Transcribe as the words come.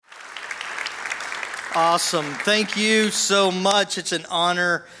Awesome. Thank you so much. It's an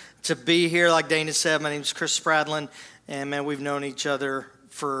honor to be here. Like Dana said, my name is Chris Spradlin, and man, we've known each other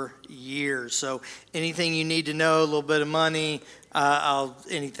for years. So anything you need to know, a little bit of money,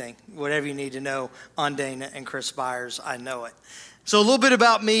 anything, whatever you need to know on Dana and Chris Byers, I know it. So a little bit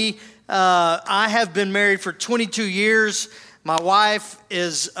about me. I have been married for 22 years. My wife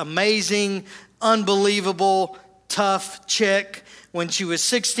is amazing, unbelievable, tough chick. When she was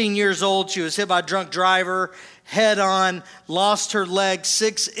 16 years old, she was hit by a drunk driver, head on, lost her leg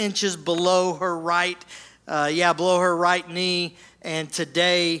 6 inches below her right knee. And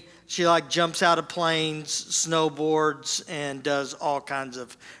today, she jumps out of planes, snowboards, and does all kinds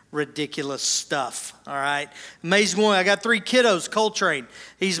of ridiculous stuff, all right? Amazing woman. I got 3 kiddos. Coltrane,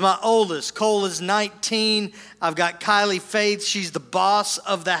 he's my oldest. Cole is 19. I've got Kylie Faith. She's the boss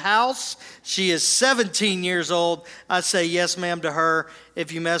of the house. She is 17 years old. I say yes, ma'am, to her.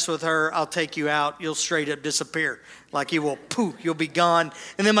 If you mess with her, I'll take you out. You'll straight up disappear. Like you will, poof, you'll be gone.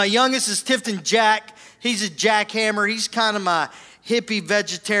 And then my youngest is Tifton Jack. He's a jackhammer. He's kind of my hippie,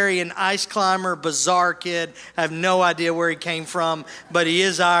 vegetarian, ice climber, bizarre kid. I have no idea where he came from, but he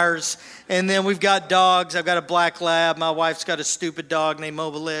is ours. And then we've got dogs. I've got a black lab. My wife's got a stupid dog named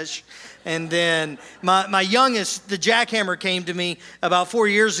Mobalish. And then my youngest, the jackhammer, came to me about 4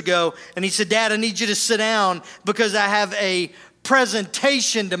 years ago, and he said, "Dad, I need you to sit down because I have a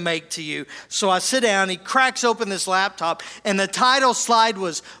presentation to make to you." So I sit down, he cracks open this laptop, and the title slide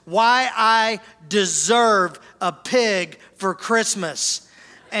was, "Why I Deserve a Pig for Christmas."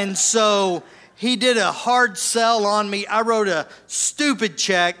 And so he did a hard sell on me. I wrote a stupid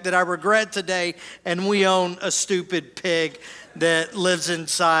check that I regret today, and we own a stupid pig that lives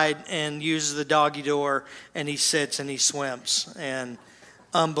inside and uses the doggy door, and he sits and he swims, and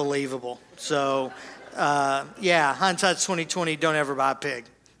unbelievable. So hindsight's 20/20. Don't ever buy a pig.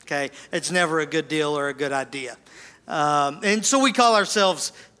 Okay, it's never a good deal or a good idea. And so we call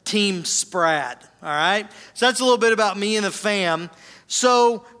ourselves Team Sprad. All right, so that's a little bit about me and the fam.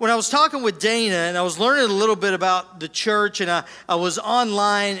 So when I was talking with Dana and I was learning a little bit about the church, and I was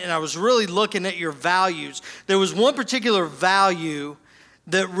online and I was really looking at your values, there was one particular value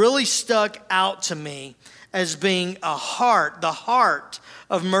that really stuck out to me as being the heart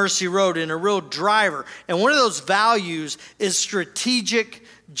of Mercy Road and a real driver. And one of those values is strategic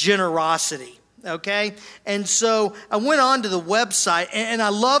generosity. Okay? And so I went on to the website, and I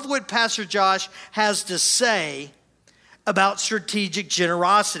love what Pastor Josh has to say about strategic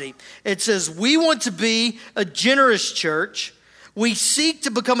generosity. It says, "We want to be a generous church. We seek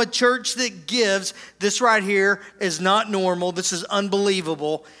to become a church that gives," this right here is not normal, this is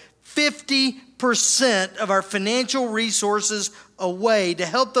unbelievable, 50% of our financial resources away to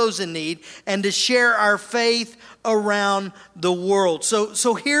help those in need and to share our faith around the world.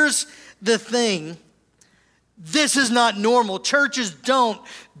 So here's the thing. This is not normal. Churches don't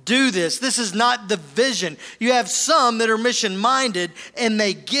do this. This is not the vision. You have some that are mission-minded and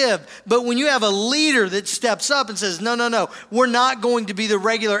they give. But when you have a leader that steps up and says, no, we're not going to be the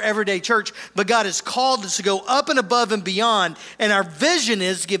regular everyday church, but God has called us to go up and above and beyond. And our vision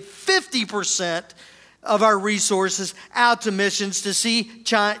is to give 50% of our resources out to missions to see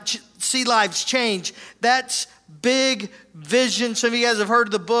lives change. That's big vision. Some of you guys have heard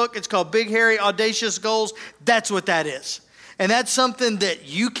of the book. It's called Big, Hairy, Audacious Goals. That's what that is. And that's something that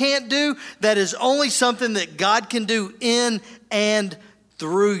you can't do. That is only something that God can do in and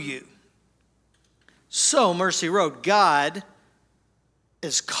through you. So, Mercy Road, God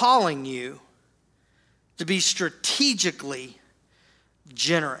is calling you to be strategically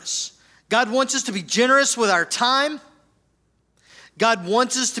generous. God wants us to be generous with our time. God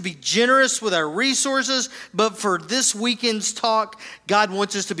wants us to be generous with our resources. But for this weekend's talk, God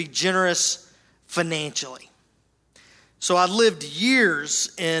wants us to be generous financially. So I lived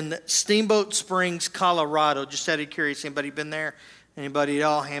years in Steamboat Springs, Colorado. Just out of curiosity, anybody been there? Anybody at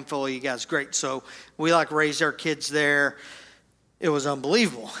all? Handful of you guys. Great. So we raised our kids there. It was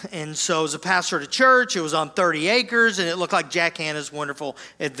unbelievable. And so as a pastor at a church, it was on 30 acres, and it looked like Jack Hanna's Wonderful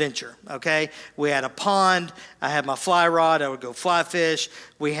Adventure, okay? We had a pond. I had my fly rod. I would go fly fish.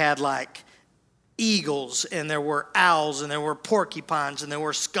 We had eagles, and there were owls, and there were porcupines, and there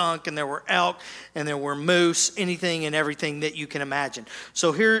were skunk, and there were elk, and there were moose, anything and everything that you can imagine.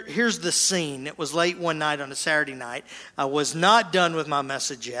 So here's the scene. It was late one night on a Saturday night. I was not done with my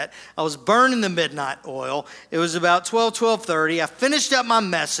message yet. I was burning the midnight oil. It was about 12:30. I finished up my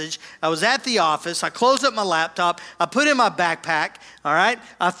message. I was at the office. I closed up my laptop. I put in my backpack, all right?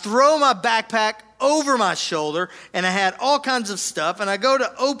 I throw my backpack over my shoulder, and I had all kinds of stuff, and I go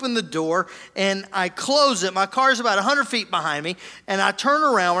to open the door, and I close it. My car's about 100 feet behind me, and I turn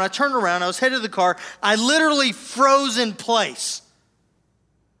around. When I turned around, I was headed to the car. I literally froze in place.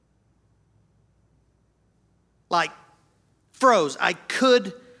 Like, froze. I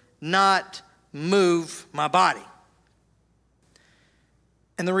could not move my body.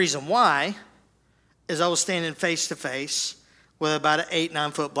 And the reason why is I was standing face to face with about an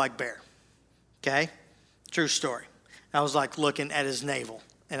 8-9 foot black bear. Okay? True story. I was like looking at his navel,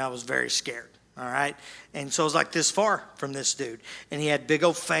 and I was very scared. All right? And so I was like this far from this dude. And he had big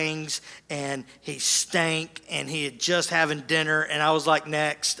old fangs, and he stank, and he had just having dinner. And I was like,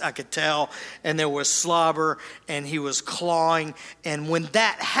 next, I could tell. And there was slobber, and he was clawing. And when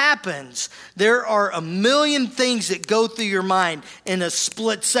that happens, there are a million things that go through your mind in a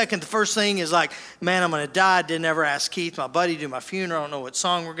split second. The first thing is like, man, I'm going to die. I didn't ever ask Keith, my buddy, to do my funeral. I don't know what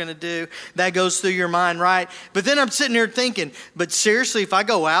song we're going to do. That goes through your mind, right? But then I'm sitting here thinking, but seriously, if I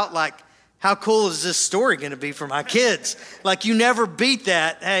go out, like, how cool is this story going to be for my kids? Like, you never beat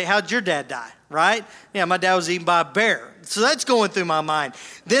that. Hey, how'd your dad die, right? Yeah, my dad was eaten by a bear. So that's going through my mind.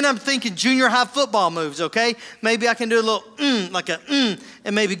 Then I'm thinking junior high football moves, okay? Maybe I can do a little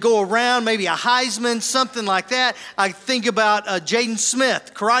and maybe go around, maybe a Heisman, something like that. I think about Jaden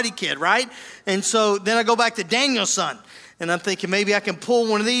Smith, Karate Kid, right? And so then I go back to Danielson, and I'm thinking maybe I can pull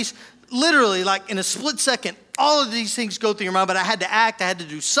one of these. Literally, like in a split second, all of these things go through your mind, but I had to act, I had to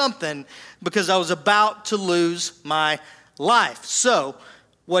do something because I was about to lose my life. So,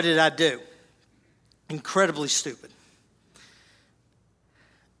 what did I do? Incredibly stupid.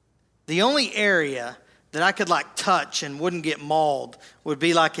 The only area that I could like touch and wouldn't get mauled would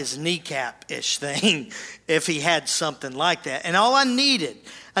be like his kneecap-ish thing if he had something like that. And all I needed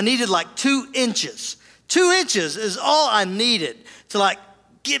like 2 inches. 2 inches is all I needed to like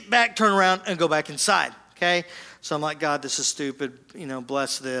get back, turn around, and go back inside, okay? So I'm like, God, this is stupid. You know,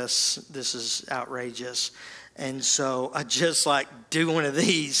 bless this. This is outrageous. And so I just like do one of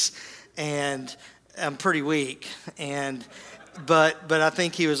these, and I'm pretty weak. But I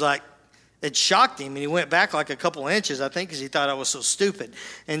think he was like, it shocked him, and he went back like a couple inches, I think, because he thought I was so stupid.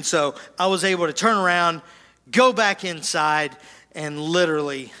 And so I was able to turn around, go back inside, and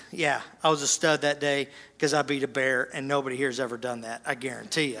literally, yeah, I was a stud that day because I beat a bear, and nobody here has ever done that. I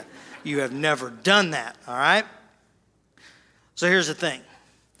guarantee you. You have never done that, all right? So here's the thing.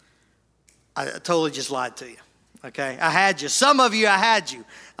 I totally just lied to you, okay? I had you. Some of you, I had you.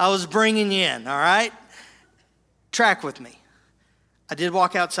 I was bringing you in, all right? Track with me. I did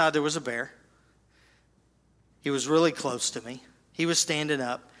walk outside. There was a bear. He was really close to me. He was standing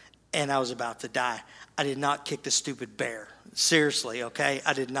up, and I was about to die. I did not kick the stupid bear. Seriously, okay?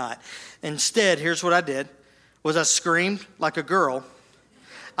 I did not. Instead, here's what I did, was I screamed like a girl.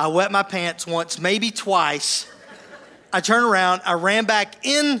 I wet my pants once, maybe twice. I turned around, I ran back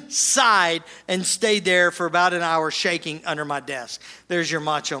inside and stayed there for about an hour shaking under my desk. There's your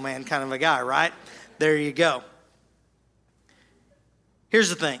macho man kind of a guy, right? There you go. Here's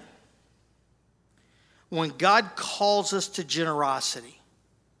the thing. When God calls us to generosity,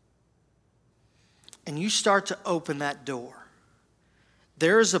 and you start to open that door,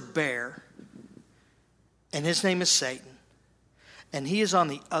 there is a bear, and his name is Satan, and he is on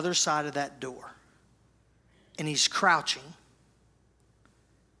the other side of that door, and he's crouching,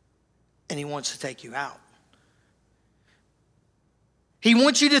 and he wants to take you out. He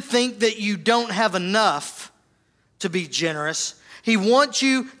wants you to think that you don't have enough to be generous. He wants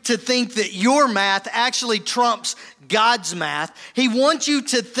you to think that your math actually trumps God's math. He wants you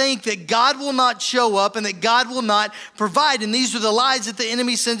to think that God will not show up and that God will not provide. And these are the lies that the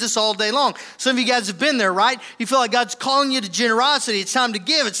enemy sends us all day long. Some of you guys have been there, right? You feel like God's calling you to generosity. It's time to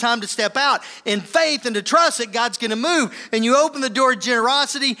give. It's time to step out in faith and to trust that God's going to move. And you open the door of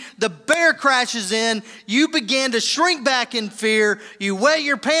generosity. The bear crashes in. You begin to shrink back in fear. You wet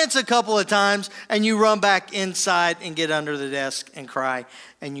your pants a couple of times and you run back inside and get under the desk and cry.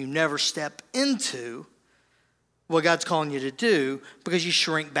 And you never step into what God's calling you to do because you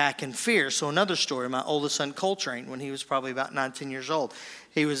shrink back in fear. So another story, my oldest son Coltrane, when he was probably about 19 years old,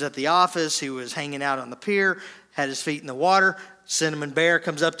 he was at the office, he was hanging out on the pier, had his feet in the water. Cinnamon Bear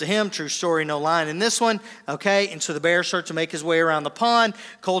comes up to him. True story, no line in this one. Okay, and so the bear starts to make his way around the pond.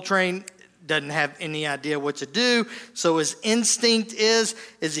 Coltrane doesn't have any idea what to do. So his instinct is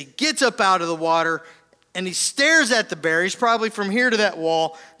he gets up out of the water and he stares at the bear. He's probably from here to that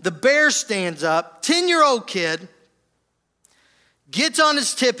wall. The bear stands up, 10-year-old kid, gets on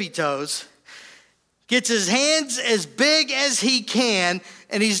his tippy toes, gets his hands as big as he can,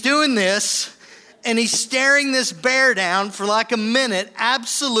 and he's doing this, and he's staring this bear down for like a minute,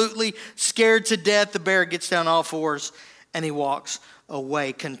 absolutely scared to death. The bear gets down all fours and he walks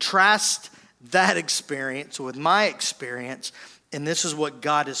away. Contrast that experience with my experience, and this is what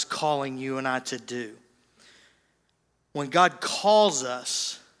God is calling you and I to do. When God calls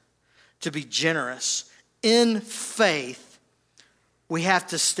us to be generous in faith, we have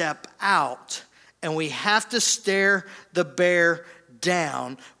to step out and we have to stare the bear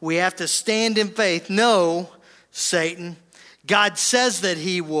down. We have to stand in faith. No, Satan, God says that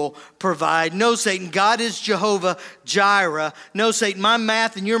he will provide. No, Satan, God is Jehovah Jireh. No, Satan, my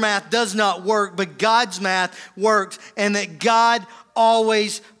math and your math does not work, but God's math works, and that God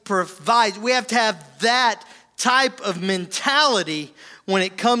always provides. We have to have that type of mentality when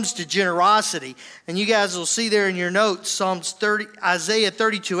it comes to generosity. And you guys will see there in your notes, Isaiah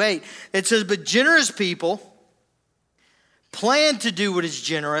 32:8. It says, but generous people plan to do what is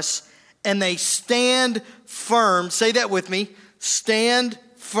generous, and they stand firm. Say that with me. Stand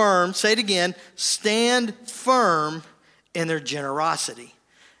firm. Say it again. Stand firm in their generosity.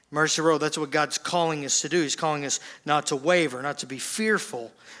 Mercy Road, that's what God's calling us to do. He's calling us not to waver, not to be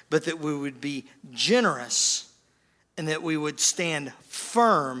fearful, but that we would be generous and that we would stand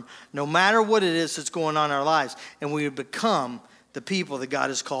firm no matter what it is that's going on in our lives, and we would become the people that God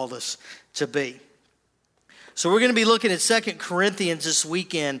has called us to be. So we're going to be looking at 2 Corinthians this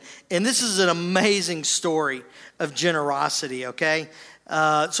weekend, and this is an amazing story of generosity, okay?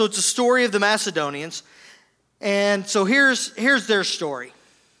 So it's a story of the Macedonians, and so here's their story.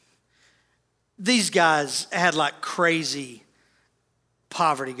 These guys had like crazy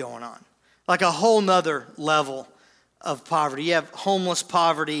poverty going on, like a whole nother level of poverty. You have homeless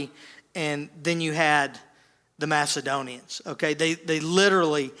poverty, and then you had the Macedonians, okay? They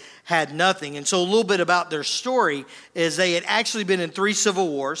literally had nothing. And so a little bit about their story is they had actually been in 3 civil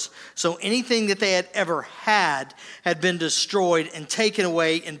wars. So anything that they had ever had been destroyed and taken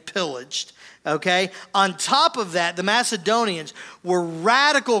away and pillaged, okay? On top of that, the Macedonians were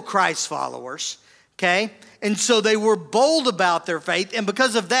radical Christ followers, okay? And so they were bold about their faith, and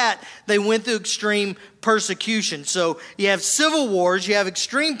because of that, they went through extreme persecution. So you have civil wars, you have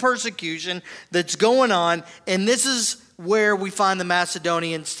extreme persecution that's going on, and this is where we find the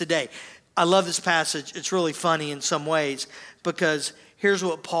Macedonians today. I love this passage. It's really funny in some ways, because here's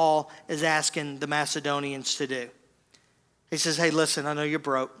what Paul is asking the Macedonians to do. He says, hey, listen, I know you're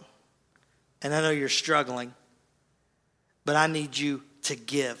broke, and I know you're struggling, but I need you to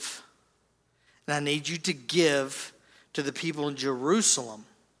give. And I need you to give to the people in Jerusalem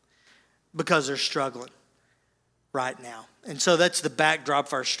because they're struggling right now. And so that's the backdrop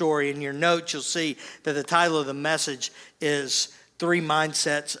of our story. In your notes, you'll see that the title of the message is 3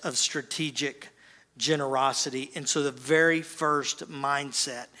 Mindsets of Strategic Generosity. And so the very first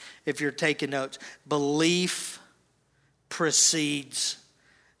mindset, if you're taking notes, belief precedes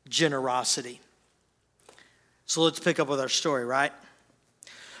generosity. So let's pick up with our story, right?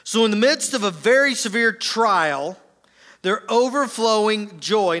 So in the midst of a very severe trial, their overflowing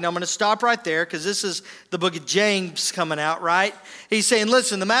joy, and I'm going to stop right there because this is the book of James coming out, right? He's saying,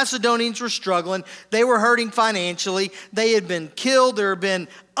 listen, the Macedonians were struggling. They were hurting financially. They had been killed. There had been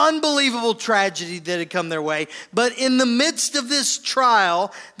unbelievable tragedy that had come their way. But in the midst of this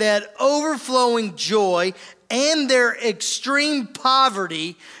trial, that overflowing joy and their extreme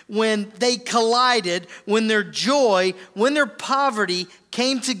poverty, when they collided, when their joy, when their poverty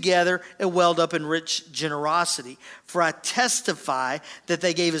came together, it welled up in rich generosity. For I testify that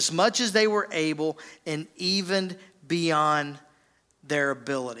they gave as much as they were able and even beyond their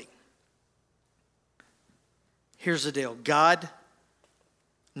ability. Here's the deal. God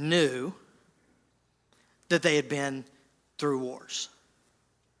knew that they had been through wars,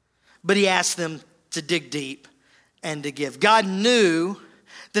 but he asked them to dig deep and to give. God knew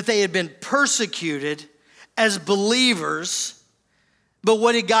that they had been persecuted as believers, but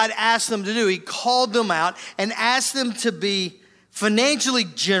what did God ask them to do? He called them out and asked them to be financially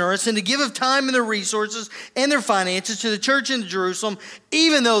generous and to give of time and their resources and their finances to the church in Jerusalem,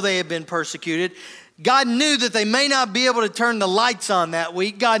 even though they had been persecuted. God knew that they may not be able to turn the lights on that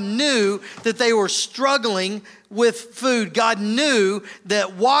week. God knew that they were struggling with food. God knew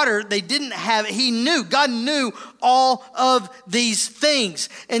that water they didn't have. He knew. God knew all of these things.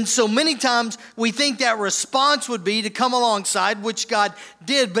 And so many times we think that response would be to come alongside, which God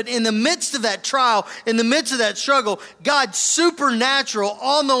did. But in the midst of that trial, in the midst of that struggle, God's supernatural,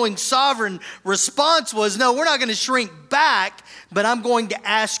 all-knowing, sovereign response was, no, we're not going to shrink back, but I'm going to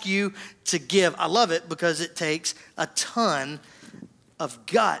ask you to give. I love it because it takes a ton of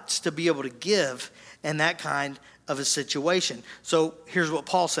guts to be able to give in that kind of a situation. So here's what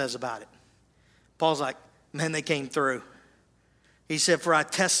Paul says about it. Paul's like, man, they came through. He said, for I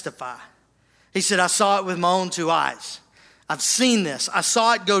testify. He said, I saw it with my own two eyes. I've seen this. I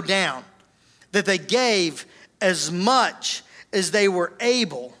saw it go down. That they gave as much as they were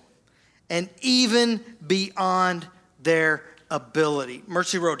able and even beyond their ability.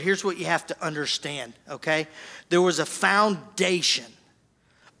 Mercy Road, here's what you have to understand, okay? There was a foundation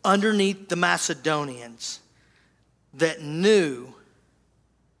underneath the Macedonians that knew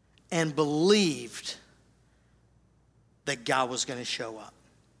and believed that God was going to show up.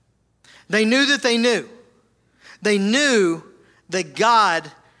 They knew that they knew. They knew that God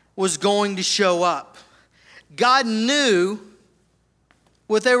was going to show up. God knew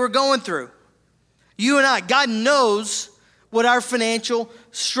what they were going through. You and I, God knows what our financial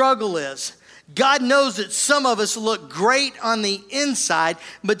struggle is. God knows that some of us look great on the inside,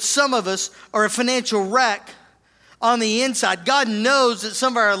 but some of us are a financial wreck on the inside. God knows that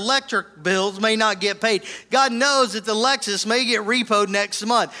some of our electric bills may not get paid. God knows that the Lexus may get repoed next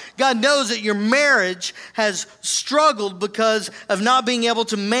month. God knows that your marriage has struggled because of not being able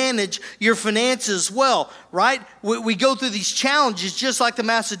to manage your finances well, right? We go through these challenges just like the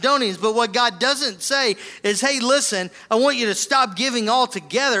Macedonians, but what God doesn't say is, hey, listen, I want you to stop giving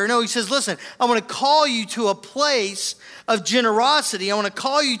altogether. No, he says, listen, I want to call you to a place of generosity. I want to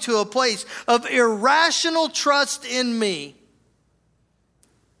call you to a place of irrational trust in me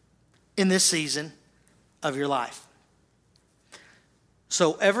in this season of your life.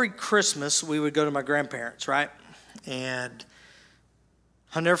 So every Christmas we would go to my grandparents, right? And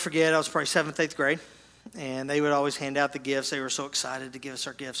I'll never forget, I was probably 7th, 8th grade, and they would always hand out the gifts. They were so excited to give us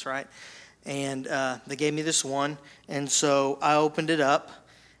our gifts, right? And they gave me this one, and so I opened it up,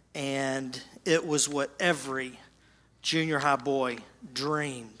 and it was what every junior high boy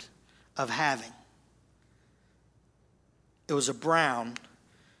dreamed of having. It was a brown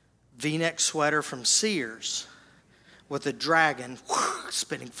V-neck sweater from Sears with a dragon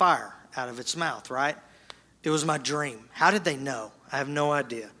spitting fire out of its mouth, right? It was my dream. How did they know? I have no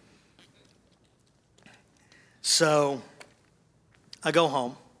idea. So I go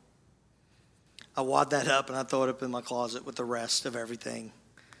home. I wad that up and I throw it up in my closet with the rest of everything,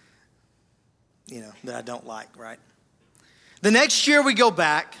 that I don't like, right? The next year we go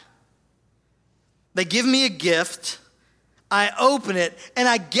back. They give me a gift. I open it, and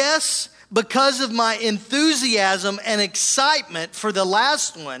I guess because of my enthusiasm and excitement for the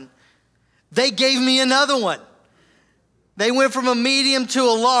last one, they gave me another one. They went from a medium to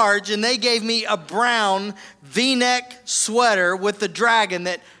a large, and they gave me a brown V-neck sweater with the dragon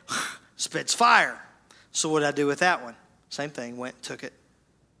that spits fire. So what did I do with that one? Same thing, went, took it.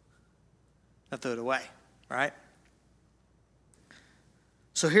 I threw it away, right?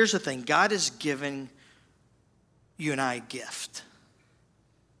 So here's the thing. God is giving you and I a gift.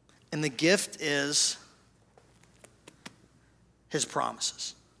 And the gift is his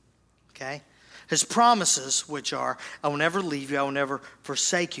promises. Okay? His promises, which are, I will never leave you, I will never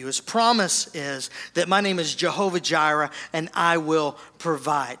forsake you. His promise is that my name is Jehovah Jireh and I will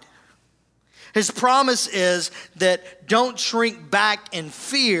provide. His promise is that don't shrink back in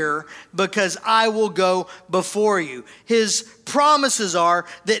fear because I will go before you. His promises are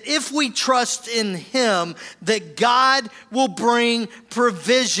that if we trust in him, that God will bring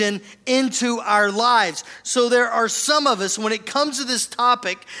provision into our lives. So there are some of us, when it comes to this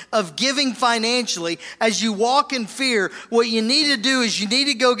topic of giving financially, as you walk in fear, what you need to do is you need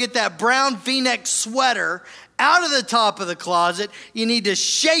to go get that brown V-neck sweater out of the top of the closet. You need to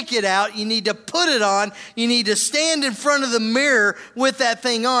shake it out. You need to put it on. You need to stand in front of the mirror with that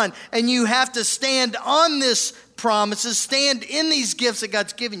thing on. And you have to stand on this promises, stand in these gifts that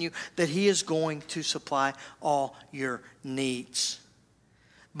God's given you, that he is going to supply all your needs.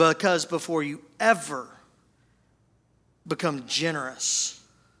 Because before you ever become generous,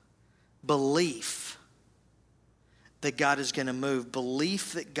 belief that God is going to move,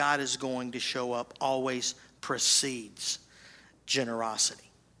 belief that God is going to show up always precedes generosity.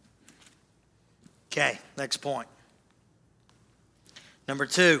 Okay, next point. Number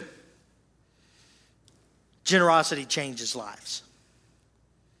 2, generosity changes lives.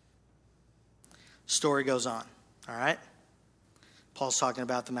 Story goes on, all right? Paul's talking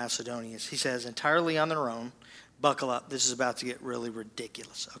about the Macedonians. He says, entirely on their own, buckle up, this is about to get really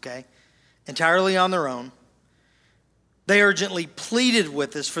ridiculous, okay? Entirely on their own, they urgently pleaded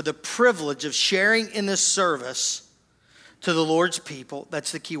with us for the privilege of sharing in this service to the Lord's people.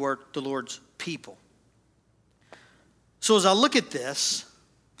 That's the key word, the Lord's people. So as I look at this,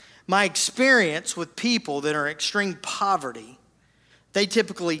 my experience with people that are in extreme poverty, they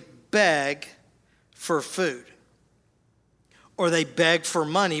typically beg for food. or they beg for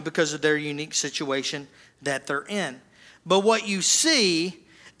money because of their unique situation that they're in. But what you see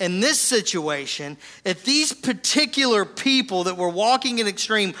in this situation, if these particular people that were walking in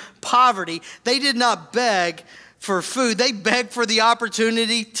extreme poverty, they did not beg for food. They begged for the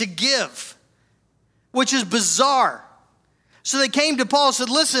opportunity to give, which is bizarre. So they came to Paul and said,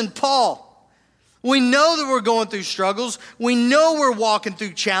 listen, Paul, we know that we're going through struggles. We know we're walking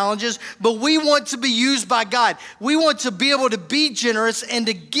through challenges, but we want to be used by God. We want to be able to be generous and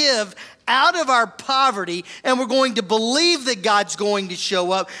to give out of our poverty, and we're going to believe that God's going to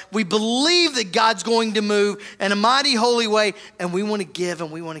show up. We believe that God's going to move in a mighty, holy way, and we want to give,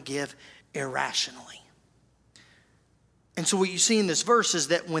 and we want to give irrationally. And so what you see in this verse is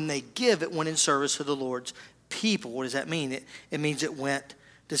that when they give, it went in service to the Lord's people. What does that mean? It means it went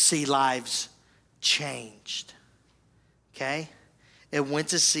to see lives changed. Okay? It went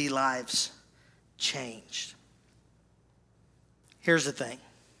to see lives changed. Here's the thing.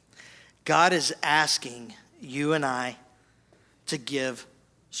 God is asking you and I to give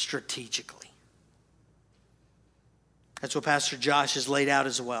strategically. That's what Pastor Josh has laid out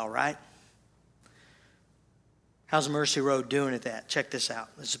as well, right? How's Mercy Road doing at that? Check this out.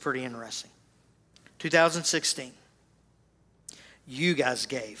 This is pretty interesting. 2016, you guys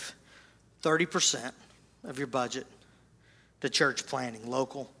gave 30% of your budget to church planting,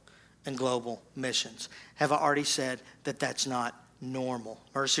 local and global missions. Have I already said that that's not normal?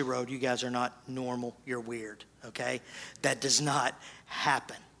 Mercy Road, you guys are not normal. You're weird, okay? That does not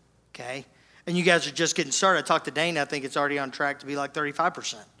happen, okay? And you guys are just getting started. I talked to Dana. I think it's already on track to be like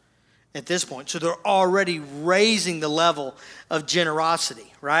 35% at this point. So they're already raising the level of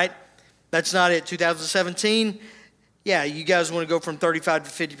generosity, right? That's not it. 2017, yeah, you guys want to go from 35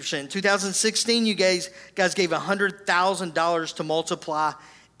 to 50%. In 2016, you guys gave $100,000 to Multiply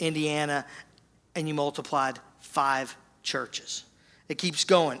Indiana, and you multiplied 5 churches. It keeps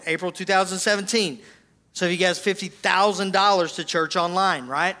going. April 2017. So you guys $50,000 to Church Online,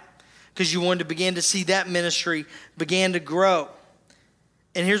 right? Because you wanted to begin to see that ministry began to grow.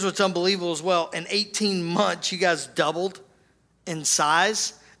 And here's what's unbelievable as well. In 18 months, you guys doubled in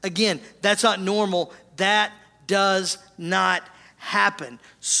size. Again, that's not normal. That does not happen.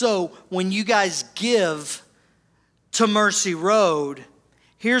 So when you guys give to Mercy Road,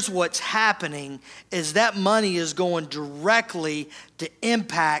 here's what's happening is that money is going directly to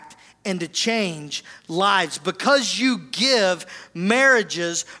impact and to change lives. Because you give,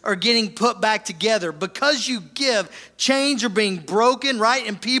 marriages are getting put back together. Because you give, chains are being broken, right?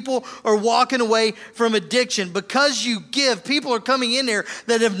 And people are walking away from addiction. Because you give, people are coming in here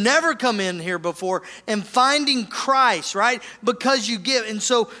that have never come in here before and finding Christ, right? Because you give. And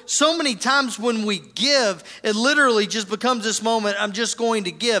so many times when we give, it literally just becomes this moment, I'm just going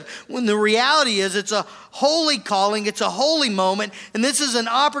to give. When the reality is it's a holy calling, it's a holy moment, and this is an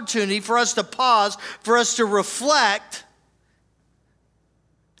opportunity for us to pause, for us to reflect,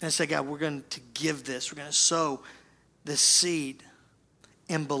 and say, God, we're going to give this. We're going to sow this seed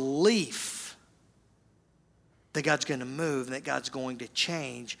in belief that God's going to move, that God's going to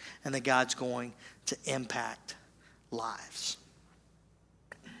change, and that God's going to impact lives.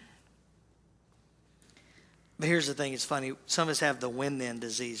 But here's the thing, it's funny. Some of us have the when-then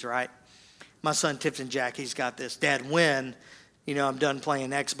disease, right? My son, Tifton Jack, he's got this. Dad, when, I'm done playing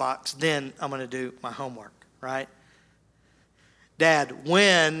Xbox, then I'm going to do my homework, right? Dad,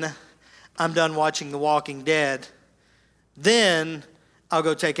 when I'm done watching The Walking Dead, then I'll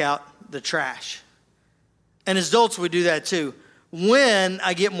go take out the trash. And as adults, we do that too. When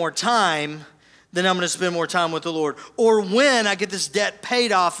I get more time, then I'm going to spend more time with the Lord. Or when I get this debt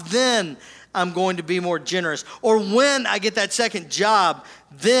paid off, then I'm going to be more generous. Or when I get that second job,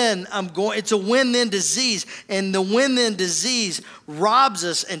 then it's a when-then disease. And the when-then disease robs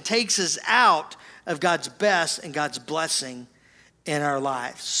us and takes us out of God's best and God's blessing in our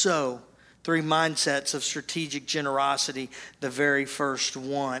lives. So, 3 mindsets of strategic generosity. The very first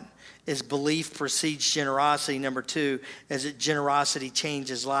one is belief precedes generosity. Number 2 is that generosity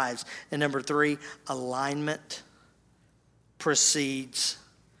changes lives. And number 3, alignment precedes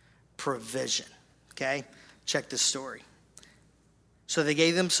provision. Okay? Check this story. So they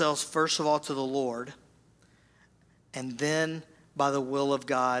gave themselves first of all to the Lord, and then by the will of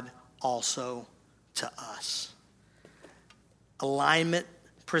God also to us. Alignment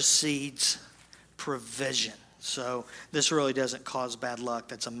precedes provision. So this really doesn't cause bad luck.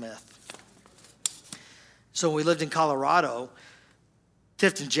 That's a myth. So when we lived in Colorado,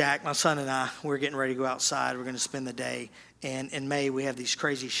 Tifton Jack, my son and I, we're getting ready to go outside. We're going to spend the day. And in May, we have these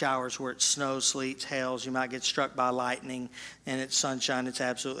crazy showers where it snows, sleets, hails. You might get struck by lightning, and it's sunshine. It's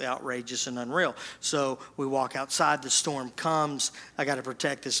absolutely outrageous and unreal. So we walk outside. The storm comes. I got to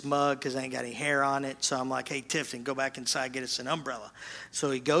protect this mug because I ain't got any hair on it. So I'm like, hey, Tifton, go back inside, get us an umbrella. So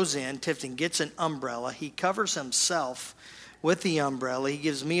he goes in. Tifton gets an umbrella. He covers himself with the umbrella. He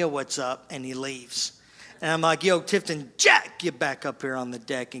gives me a what's up, and he leaves. And I'm like, yo, Tifton Jack, get back up here on the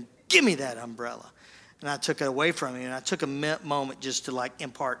deck and give me that umbrella. And I took it away from him, and I took a moment just to like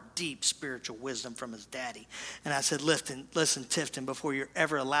impart deep spiritual wisdom from his daddy. And I said, listen, Tifton, before you're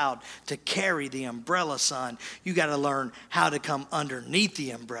ever allowed to carry the umbrella, son, you got to learn how to come underneath the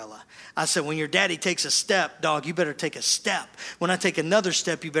umbrella. I said, when your daddy takes a step, dog, you better take a step. When I take another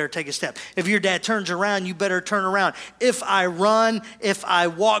step, you better take a step. If your dad turns around, you better turn around. If I run, if I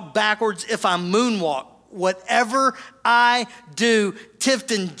walk backwards, if I moonwalk, whatever I do,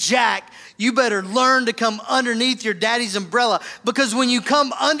 Tifton Jack, you better learn to come underneath your daddy's umbrella, because when you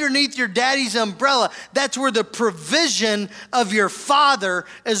come underneath your daddy's umbrella, that's where the provision of your father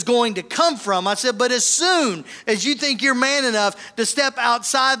is going to come from. I said, but as soon as you think you're man enough to step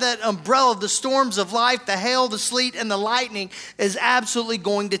outside that umbrella, the storms of life, the hail, the sleet, and the lightning is absolutely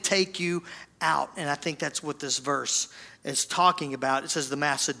going to take you out. And I think that's what this verse is talking about. It says the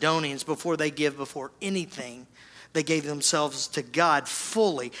Macedonians, before anything, they gave themselves to God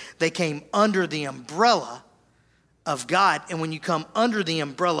fully. They came under the umbrella of God. And when you come under the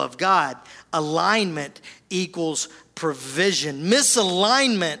umbrella of God, alignment equals provision.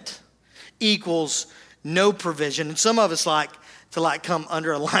 Misalignment equals no provision. And some of us like to come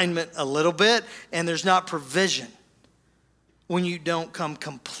under alignment a little bit, and there's not provision when you don't come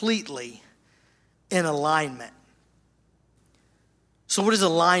completely in alignment. So what does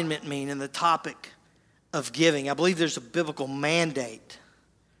alignment mean in the topic of giving? I believe there's a biblical mandate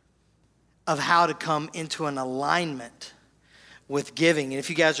of how to come into an alignment with giving. And if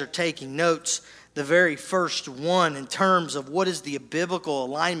you guys are taking notes, the very first one in terms of what is the biblical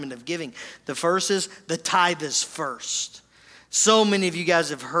alignment of giving, the first is the tithe is first. So many of you guys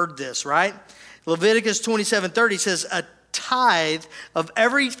have heard this, right? Leviticus 27:30 says, a tithe of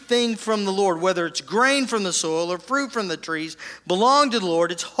everything from the Lord, whether it's grain from the soil or fruit from the trees, belong to the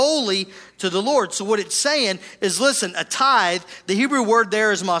Lord. It's holy to the Lord. So what it's saying is, listen, a tithe, the Hebrew word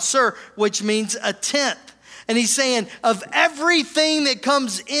there is maser, which means a tenth. And he's saying, of everything that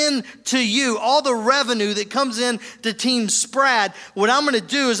comes in to you, all the revenue that comes in to Team Sprad, what I'm going to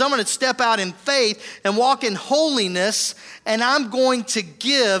do is I'm going to step out in faith and walk in holiness, and I'm going to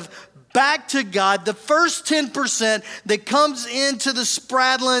give back to God the first 10% that comes into the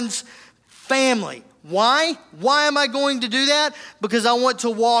Spradlins family. Why? Why am I going to do that? Because I want to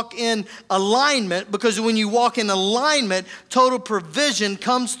walk in alignment, because when you walk in alignment, total provision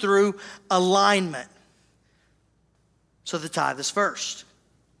comes through alignment. So the tithe is first.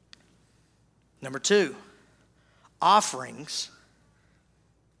 Number two, offerings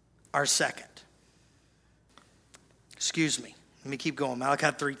are second. Excuse me. Let me keep going. Malachi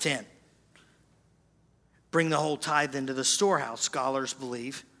 3:10. Bring the whole tithe into the storehouse. Scholars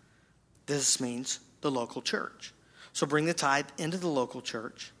believe this means the local church. So bring the tithe into the local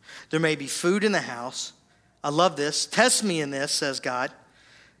church. There may be food in the house. I love this. Test me in this, says God.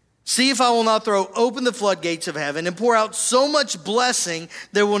 See if I will not throw open the floodgates of heaven and pour out so much blessing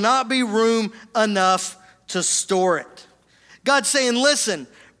there will not be room enough to store it. God's saying, listen,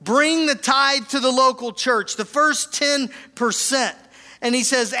 bring the tithe to the local church, the first 10%. And he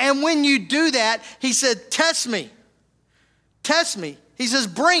says, and when you do that, he said, test me. Test me. He says,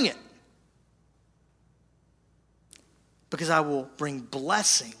 bring it. Because I will bring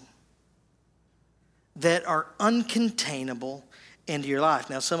blessing that are uncontainable into your life.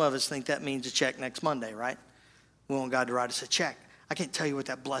 Now, some of us think that means a check next Monday, right? We want God to write us a check. I can't tell you what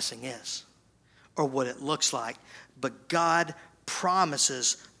that blessing is or what it looks like, but God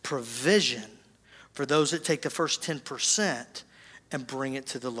promises provision for those that take the first 10% and bring it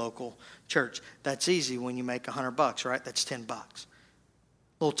to the local church. That's easy when you make $100, right? That's $10. A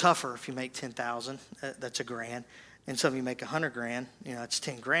little tougher if you make 10,000. That's $1,000. And some of you make $100,000. You know, it's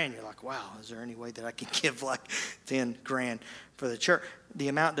 10 grand. You're like, wow, is there any way that I can give like 10 grand for the church? The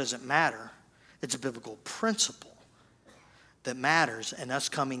amount doesn't matter. It's a biblical principle that matters, and us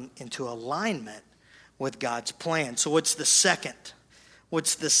coming into alignment with God's plan. So what's the second?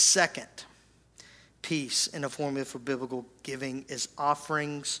 What's the second piece in a formula for biblical giving is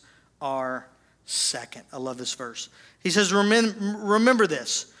offerings are second. I love this verse. He says, remember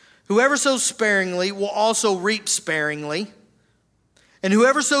this. Whoever sows sparingly will also reap sparingly. And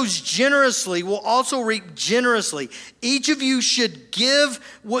whoever sows generously will also reap generously. Each of you should give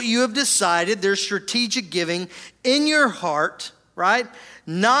what you have decided, there's strategic giving, in your heart, right?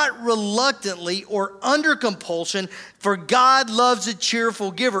 Not reluctantly or under compulsion, for God loves a cheerful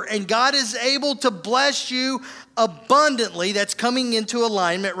giver. And God is able to bless you abundantly. That's coming into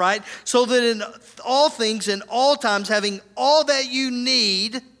alignment, right? So that in all things, in all times, having all that you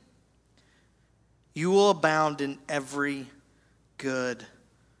need, you will abound in every good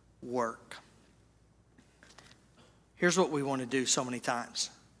work. Here's what we want to do so many times,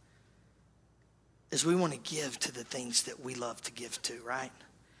 is we want to give to the things that we love to give to, right?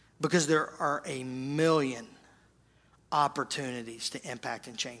 Because there are a million opportunities to impact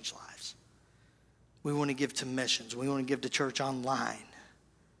and change lives. We want to give to missions. We want to give to church online.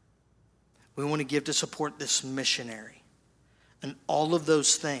 We want to give to support this missionary. And all of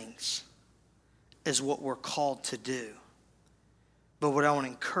those things is what we're called to do. But what I want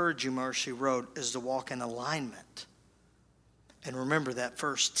to encourage you, Mercy Road, is to walk in alignment. And remember that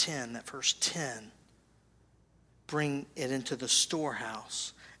verse 10, bring it into the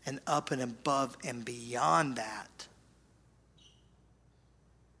storehouse, and up and above and beyond that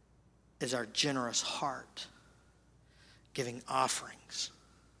is our generous heart, giving offerings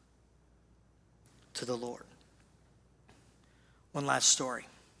to the Lord. One last story.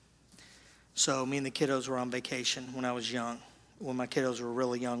 So me and the kiddos were on vacation when I was young. When my kiddos were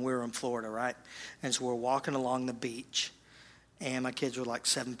really young, we were in Florida, right? And so we're walking along the beach, and my kids were like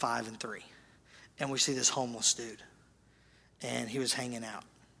 7, 5, and 3. And we see this homeless dude, and he was hanging out.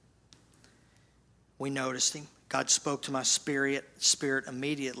 We noticed him. God spoke to my spirit. Spirit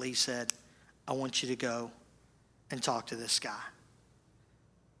immediately said, I want you to go and talk to this guy.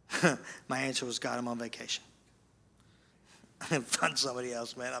 My answer was, God, I'm on vacation. Find somebody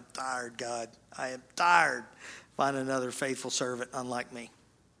else, man. I'm tired, God. I am tired. Find another faithful servant unlike me.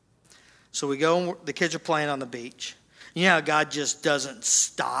 So we go, the kids are playing on the beach. You know how God just doesn't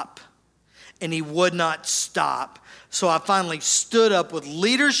stop? And he would not stop. So I finally stood up with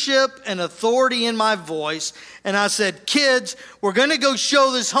leadership and authority in my voice. And I said, kids, we're going to go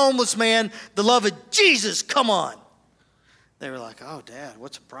show this homeless man the love of Jesus. Come on. They were like, oh, Dad,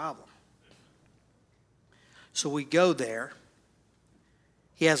 what's the problem? So we go there.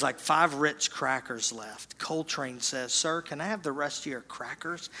 He has like 5 Ritz crackers left. Coltrane says, sir, can I have the rest of your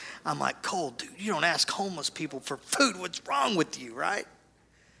crackers? I'm like, Cole, dude, you don't ask homeless people for food. What's wrong with you, right?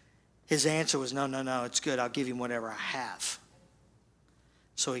 His answer was, no, it's good. I'll give him whatever I have.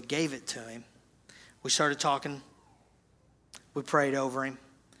 So he gave it to him. We started talking. We prayed over him.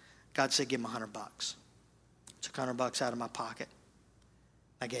 God said, give him $100. Took $100 out of my pocket.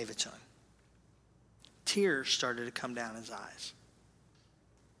 I gave it to him. Tears started to come down his eyes.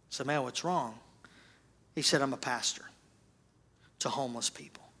 I said, man, what's wrong? He said, I'm a pastor to homeless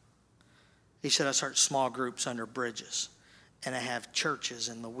people. He said, I start small groups under bridges. And I have churches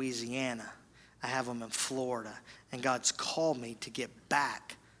in Louisiana. I have them in Florida. And God's called me to get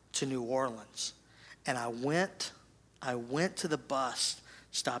back to New Orleans. And I went to the bus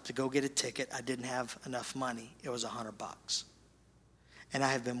stop to go get a ticket. I didn't have enough money. It was $100. And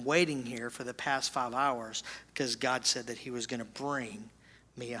I have been waiting here for the past 5 hours because God said that he was going to bring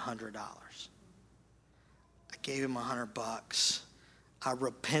me $100. I gave him $100. I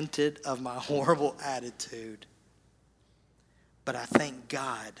repented of my horrible attitude. But I thank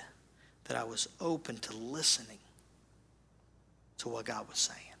God that I was open to listening to what God was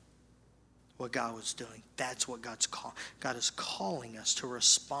saying, what God was doing. That's what God's calling. God is calling us to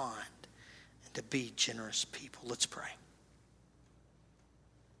respond and to be generous people. Let's pray.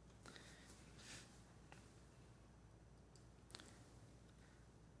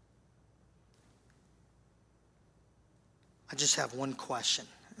 I just have one question,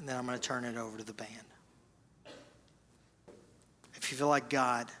 and then I'm going to turn it over to the band. If you feel like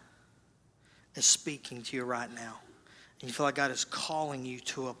God is speaking to you right now, and you feel like God is calling you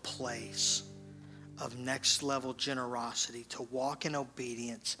to a place of next level generosity, to walk in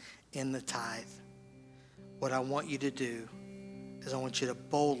obedience in the tithe, what I want you to do is I want you to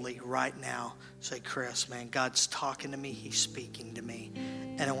boldly right now say, Chris, man, God's talking to me. He's speaking to me.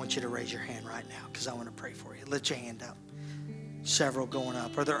 And I want you to raise your hand right now because I want to pray for you. Lift your hand up. Several going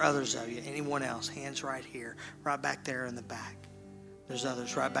up. Are there others of you? Anyone else? Hands right here, right back there in the back. There's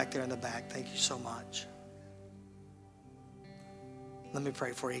others right back there in the back. Thank you so much. Let me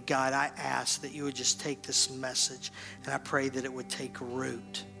pray for you. God, I ask that you would just take this message and I pray that it would take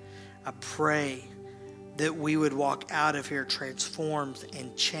root. I pray that we would walk out of here transformed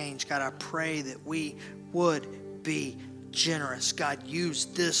and changed. God, I pray that we would be generous. God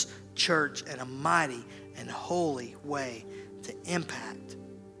used this church in a mighty and holy way to impact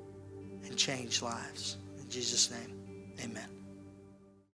and change lives. In Jesus' name, amen.